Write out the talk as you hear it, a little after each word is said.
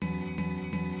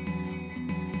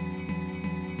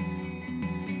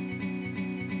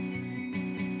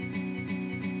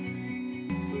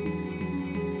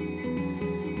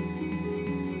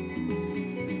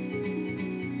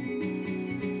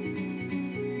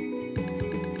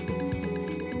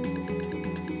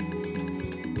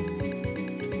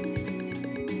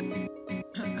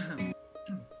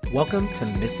Welcome to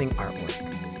Missing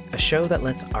Artwork, a show that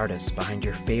lets artists behind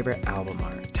your favorite album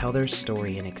art tell their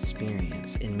story and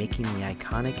experience in making the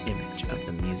iconic image of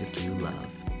the music you love.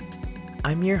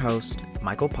 I'm your host,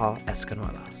 Michael Paul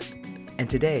Escanuelas, and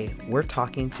today we're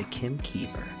talking to Kim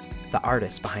Keever, the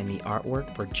artist behind the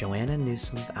artwork for Joanna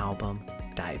Newsom's album,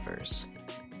 Divers.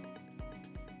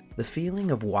 The feeling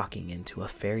of walking into a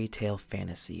fairy tale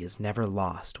fantasy is never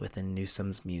lost within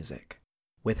Newsom's music.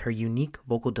 With her unique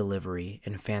vocal delivery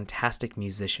and fantastic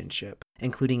musicianship,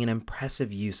 including an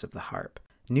impressive use of the harp,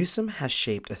 Newsom has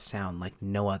shaped a sound like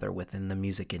no other within the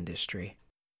music industry.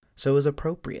 So it was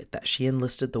appropriate that she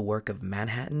enlisted the work of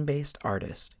Manhattan-based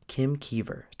artist Kim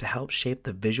Keever to help shape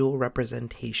the visual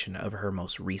representation of her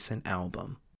most recent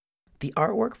album. The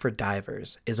artwork for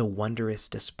Divers is a wondrous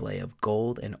display of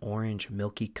gold and orange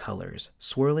milky colors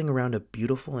swirling around a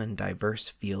beautiful and diverse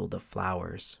field of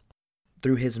flowers.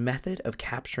 Through his method of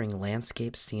capturing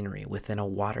landscape scenery within a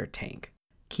water tank,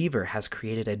 Keever has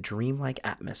created a dreamlike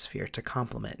atmosphere to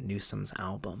complement Newsom's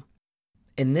album.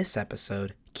 In this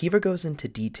episode, Keever goes into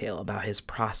detail about his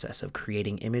process of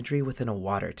creating imagery within a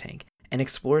water tank and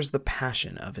explores the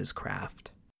passion of his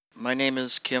craft. My name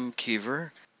is Kim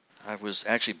Keever. I was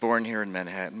actually born here in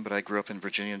Manhattan, but I grew up in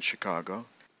Virginia and Chicago.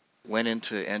 Went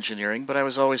into engineering, but I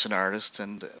was always an artist,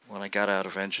 and when I got out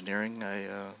of engineering, I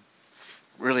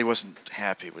really wasn't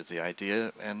happy with the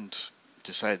idea and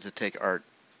decided to take art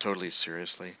totally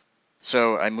seriously.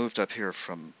 So I moved up here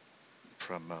from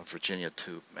Virginia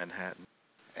to Manhattan,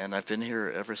 and I've been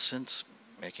here ever since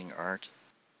making art.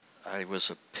 I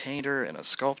was a painter and a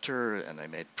sculptor, and I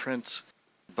made prints,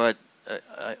 but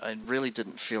I really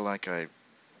didn't feel like I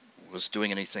was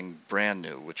doing anything brand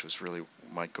new, which was really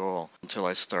my goal, until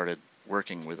I started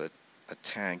working with a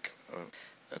tank,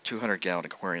 a 200-gallon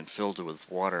aquarium filled with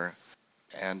water.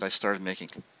 And I started making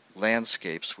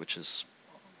landscapes, which has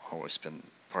always been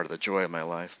part of the joy of my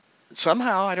life.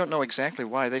 Somehow, I don't know exactly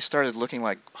why, they started looking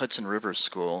like Hudson River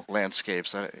School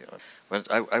landscapes, but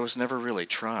I was never really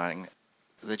trying.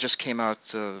 They just came out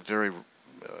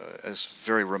as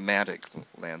very romantic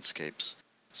landscapes,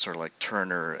 sort of like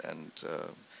Turner and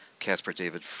Caspar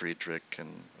David Friedrich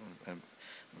and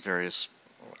various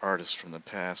artists from the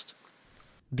past.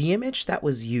 The image that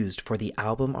was used for the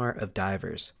album art of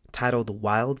Divers, titled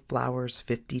Wildflowers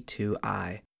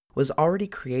 52I, was already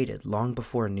created long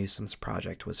before Newsom's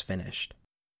project was finished.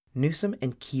 Newsom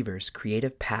and Keever's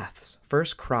creative paths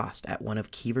first crossed at one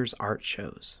of Keever's art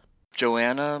shows.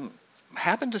 Joanna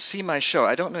happened to see my show.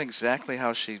 I don't know exactly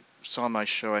how she saw my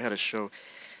show. I had a show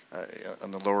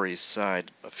on the Lower East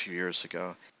Side a few years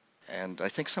ago, and I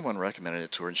think someone recommended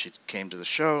it to her, and she came to the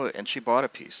show, and she bought a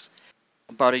piece.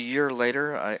 About a year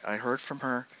later, I heard from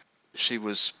her. She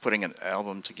was putting an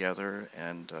album together,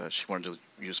 and she wanted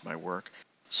to use my work.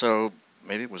 So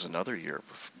maybe it was another year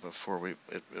before it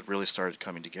really started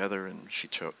coming together, and she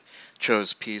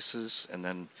chose pieces, and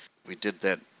then we did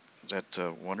that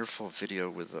wonderful video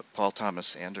with Paul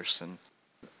Thomas Anderson.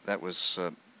 That was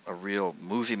a real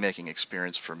movie-making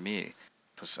experience for me,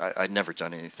 because I'd never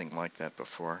done anything like that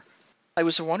before. It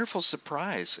was a wonderful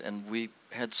surprise, and we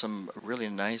had some really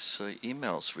nice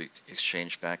emails we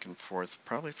exchanged back and forth,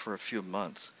 probably for a few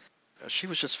months. She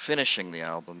was just finishing the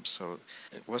album, so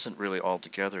it wasn't really all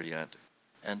together yet.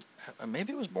 And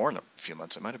maybe it was more than a few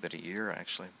months. It might have been a year,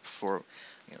 actually, before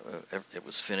it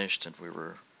was finished and we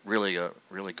were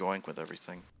really going with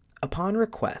everything. Upon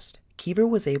request, Keever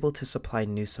was able to supply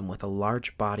Newsom with a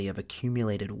large body of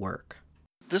accumulated work.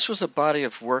 This was a body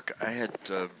of work I had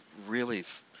really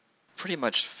pretty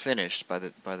much finished by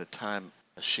the time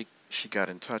she got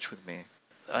in touch with me.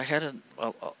 I had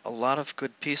a lot of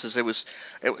good pieces. It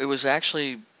was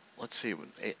actually, let's see,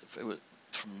 it was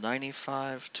from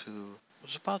 95 to, it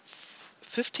was about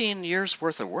 15 years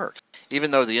worth of work. Even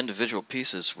though the individual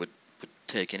pieces would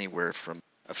take anywhere from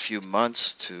a few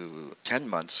months to 10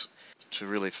 months to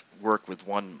really work with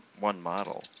one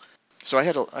model. So I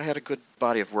had a good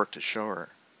body of work to show her.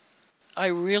 I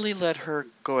really let her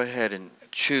go ahead and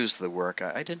choose the work.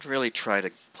 I didn't really try to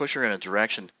push her in a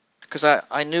direction, because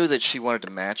I knew that she wanted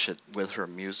to match it with her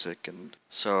music, and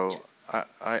so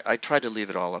I tried to leave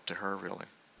it all up to her, really.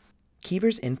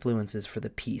 Keever's influences for the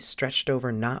piece stretched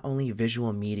over not only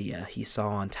visual media he saw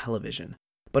on television,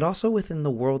 but also within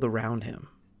the world around him.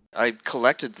 I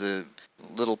collected the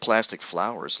little plastic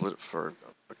flowers for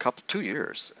 2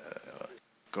 years,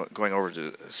 going over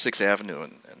to 6th Avenue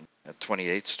and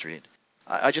 28th Street.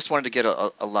 I just wanted to get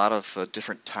a lot of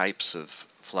different types of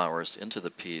flowers into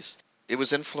the piece. It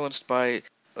was influenced by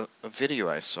a video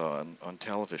I saw on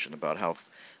television about how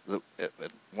at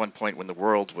one point when the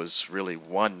world was really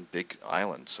one big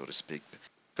island, so to speak,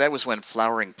 that was when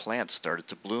flowering plants started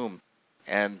to bloom.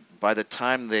 And by the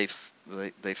time they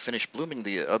finished blooming,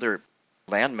 the other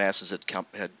land masses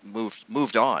had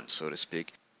moved on, so to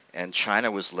speak, and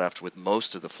China was left with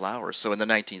most of the flowers. So in the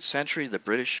 19th century, the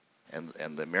British and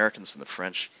the Americans and the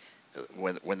French,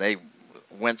 when they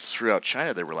went throughout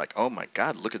China, they were like, "Oh my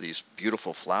God, look at these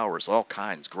beautiful flowers, all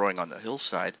kinds, growing on the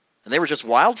hillside." And they were just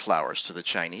wildflowers to the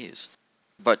Chinese.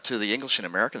 But to the English and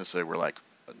Americans, they were like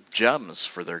gems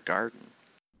for their garden.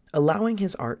 Allowing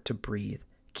his art to breathe,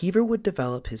 Keever would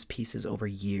develop his pieces over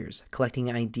years,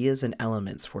 collecting ideas and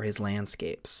elements for his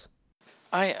landscapes.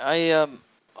 I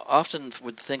often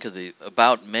would think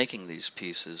about making these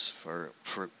pieces for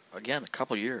again a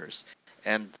couple years,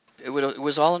 and it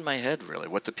was all in my head really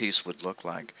what the piece would look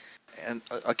like, and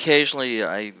occasionally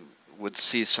I would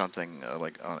see something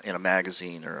in a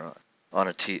magazine or on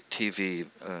a TV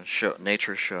show,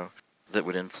 nature show, that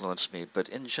would influence me. But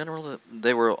in general,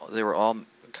 they were all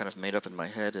kind of made up in my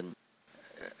head, and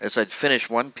as I'd finish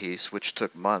one piece, which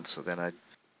took months, then I'd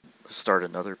start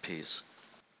another piece.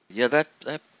 Yeah,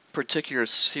 that particular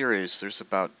series, there's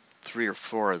about 3 or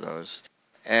 4 of those,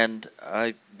 and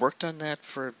I worked on that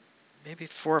for maybe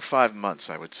 4 or 5 months,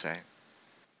 I would say.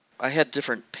 I had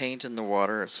different paint in the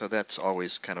water, so that's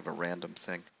always kind of a random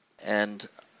thing. And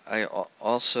I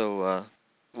also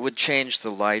would change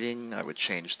the lighting, I would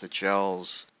change the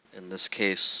gels. In this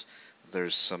case,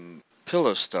 there's some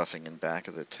pillow stuffing in back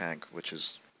of the tank, which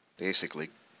is basically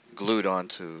glued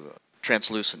onto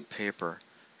translucent paper,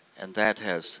 and that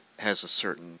has a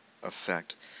certain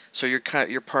effect. So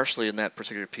you're partially in that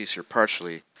particular piece, you're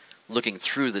partially looking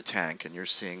through the tank, and you're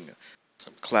seeing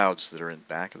some clouds that are in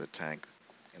back of the tank,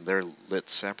 and they're lit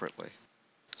separately.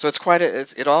 So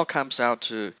it's it all comes out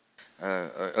to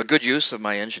a good use of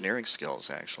my engineering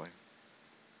skills, actually.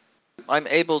 I'm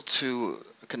able to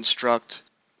construct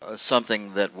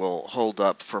something that will hold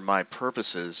up for my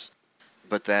purposes,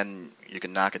 but then you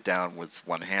can knock it down with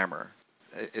one hammer.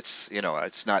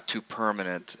 It's not too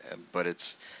permanent, but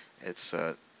it's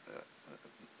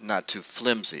not too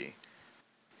flimsy.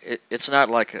 It's not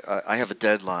like I have a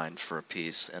deadline for a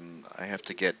piece and I have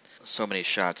to get so many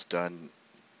shots done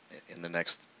in the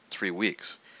next 3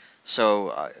 weeks.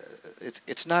 So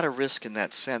it's not a risk in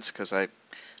that sense, because I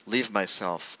leave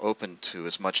myself open to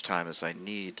as much time as I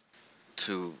need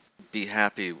to be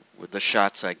happy with the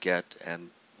shots I get and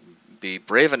be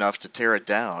brave enough to tear it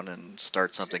down and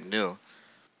start something new.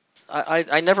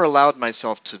 I never allowed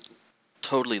myself to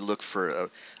totally look for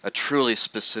a truly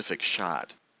specific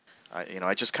shot.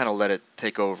 I just kind of let it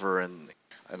take over, and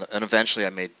eventually I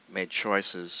made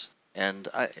choices, and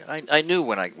I knew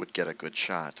when I would get a good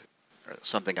shot,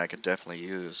 something I could definitely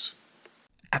use.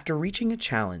 After reaching a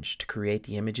challenge to create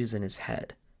the images in his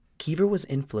head, Keever was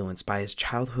influenced by his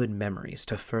childhood memories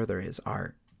to further his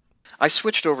art. I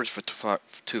switched over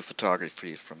to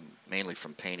photography mainly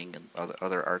from painting and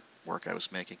other artwork I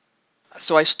was making.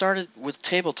 So I started with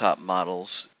tabletop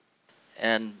models,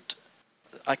 and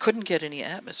I couldn't get any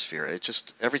atmosphere.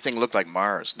 Everything looked like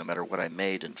Mars, no matter what I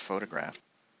made and photographed.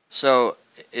 So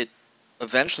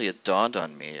eventually it dawned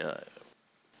on me.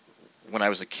 When I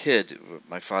was a kid,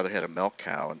 my father had a milk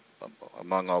cow, and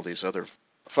among all these other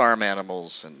farm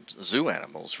animals and zoo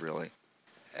animals, really.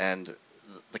 And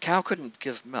the cow couldn't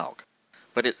give milk.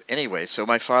 But anyway, so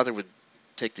my father would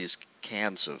take these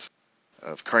cans of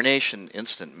Carnation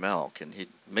instant milk, and he'd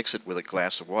mix it with a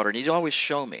glass of water, and he'd always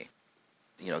show me,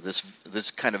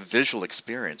 this kind of visual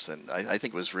experience, and I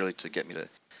think it was really to get me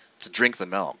to drink the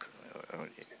milk.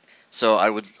 So I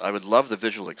would love the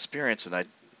visual experience, and I'd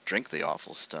drink the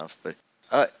awful stuff. But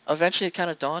eventually, it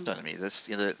kind of dawned on me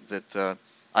that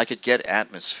I could get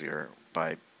atmosphere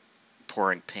by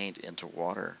pouring paint into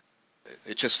water.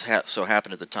 It just so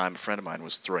happened at the time a friend of mine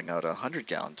was throwing out a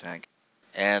 100-gallon tank,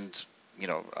 and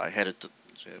I had it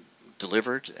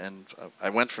delivered, and I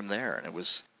went from there, and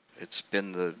it's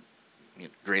been the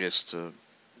greatest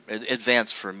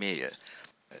advance for me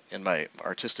in my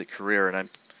artistic career, and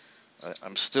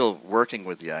I'm still working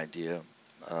with the idea.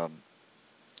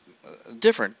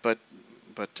 Different, but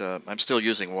I'm still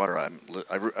using water.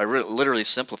 I literally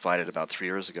simplified it about 3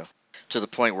 years ago to the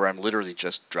point where I'm literally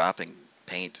just dropping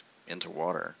paint into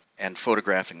water and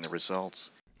photographing the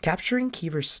results. Capturing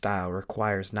Keever's style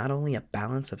requires not only a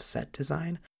balance of set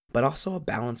design, but also a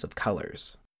balance of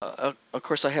colors. Of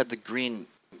course, I had the green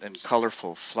and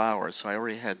colorful flowers, so I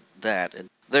already had that, and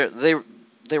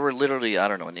they were literally, I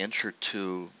don't know, an inch or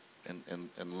two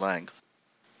in length.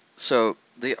 So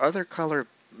the other color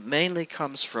mainly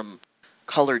comes from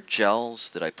colored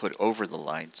gels that I put over the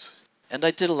lights, and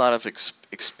I did a lot of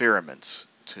experiments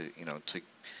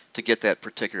to get that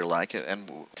particular light.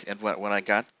 And when I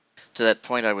got to that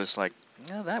point, I was like,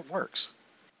 yeah, that works.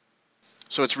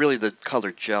 So it's really the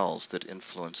colored gels that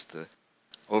influence the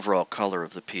overall color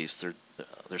of the piece.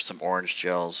 There's some orange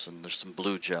gels, and there's some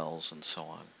blue gels, and so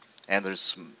on. And there's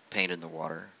some paint in the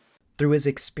water. Through his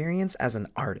experience as an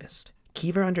artist,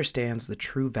 Keever understands the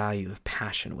true value of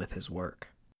passion with his work.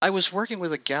 I was working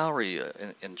with a gallery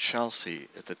in Chelsea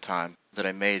at the time that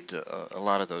I made a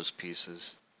lot of those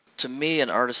pieces. To me,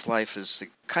 an artist's life is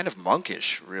kind of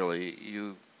monkish, really.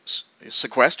 You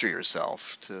sequester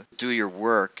yourself to do your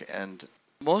work, and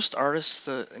most artists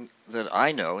that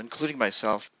I know, including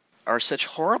myself, are such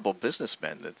horrible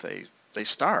businessmen that they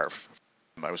starve.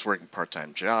 I was working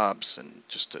part-time jobs and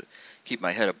just to keep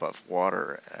my head above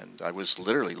water, and I was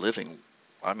literally living,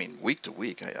 week to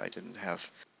week. I didn't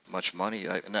have much money.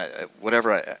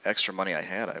 Whatever extra money I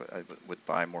had, I would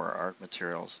buy more art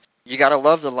materials. You got to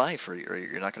love the life, or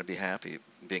you're not going to be happy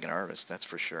being an artist, that's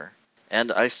for sure.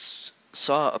 And I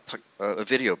saw a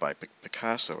video by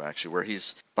Picasso, actually, where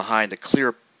he's behind a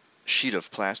clear sheet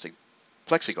of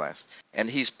plexiglass, and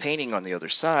he's painting on the other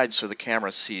side, so the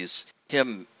camera sees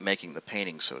him making the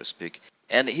painting, so to speak.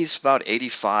 And he's about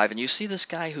 85, and you see this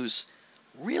guy who's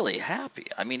really happy.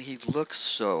 He looks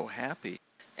so happy.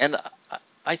 And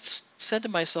I said to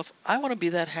myself, I want to be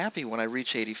that happy when I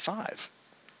reach 85.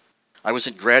 I was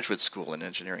in graduate school in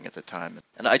engineering at the time,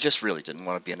 and I just really didn't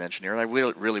want to be an engineer, and I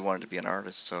really wanted to be an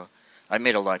artist, so I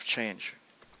made a life change.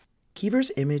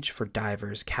 Keever's image for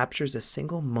Divers captures a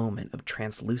single moment of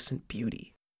translucent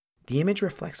beauty. The image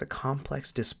reflects a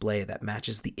complex display that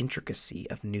matches the intricacy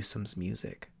of Newsom's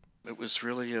music. It was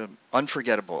really an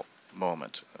unforgettable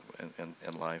moment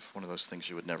in life, one of those things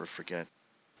you would never forget.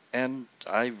 And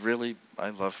I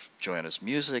love Joanna's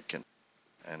music, and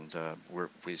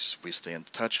we stay in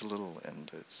touch a little,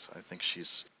 and I think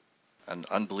she's an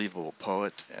unbelievable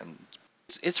poet, and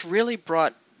it's really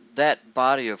brought that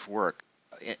body of work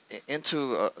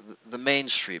into the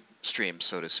mainstream,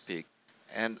 so to speak.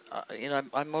 And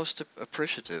I'm most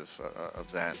appreciative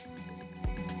of that.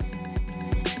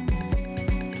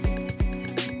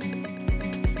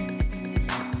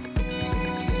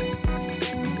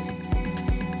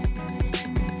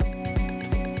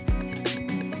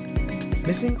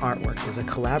 Missing Artwork is a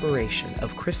collaboration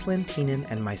of Chris Lantinen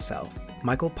and myself,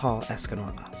 Michael Paul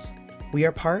Escanuelas. We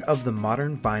are part of the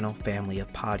Modern Vinyl family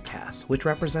of podcasts, which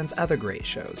represents other great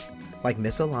shows like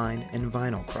Misaligned and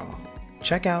Vinyl Crawl.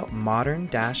 Check out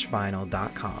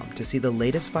modern-vinyl.com to see the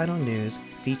latest vinyl news,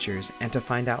 features, and to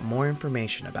find out more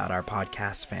information about our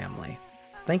podcast family.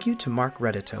 Thank you to Mark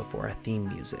Reddito for our theme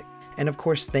music. And of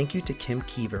course, thank you to Kim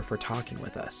Keever for talking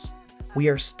with us. We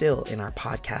are still in our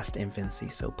podcast infancy,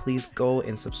 so please go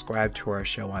and subscribe to our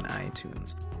show on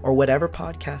iTunes or whatever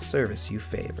podcast service you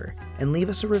favor, and leave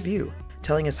us a review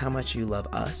telling us how much you love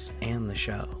us and the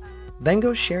show. Then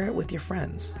go share it with your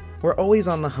friends. We're always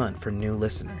on the hunt for new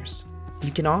listeners.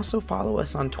 You can also follow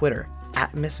us on Twitter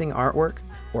 @MissingArtwork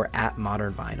or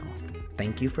 @ModernVinyl.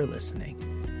 Thank you for listening.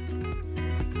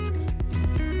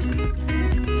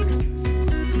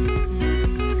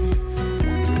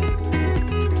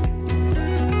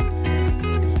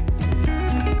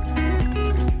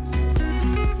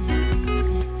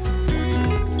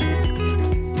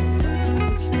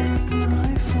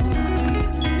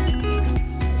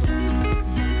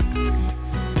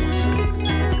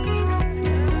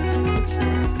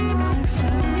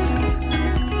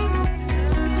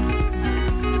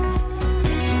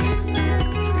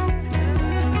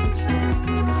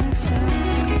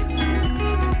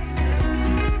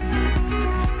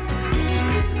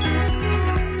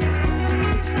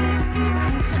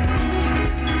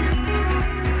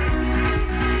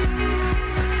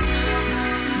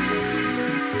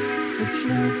 It's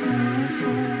not my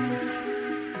fault.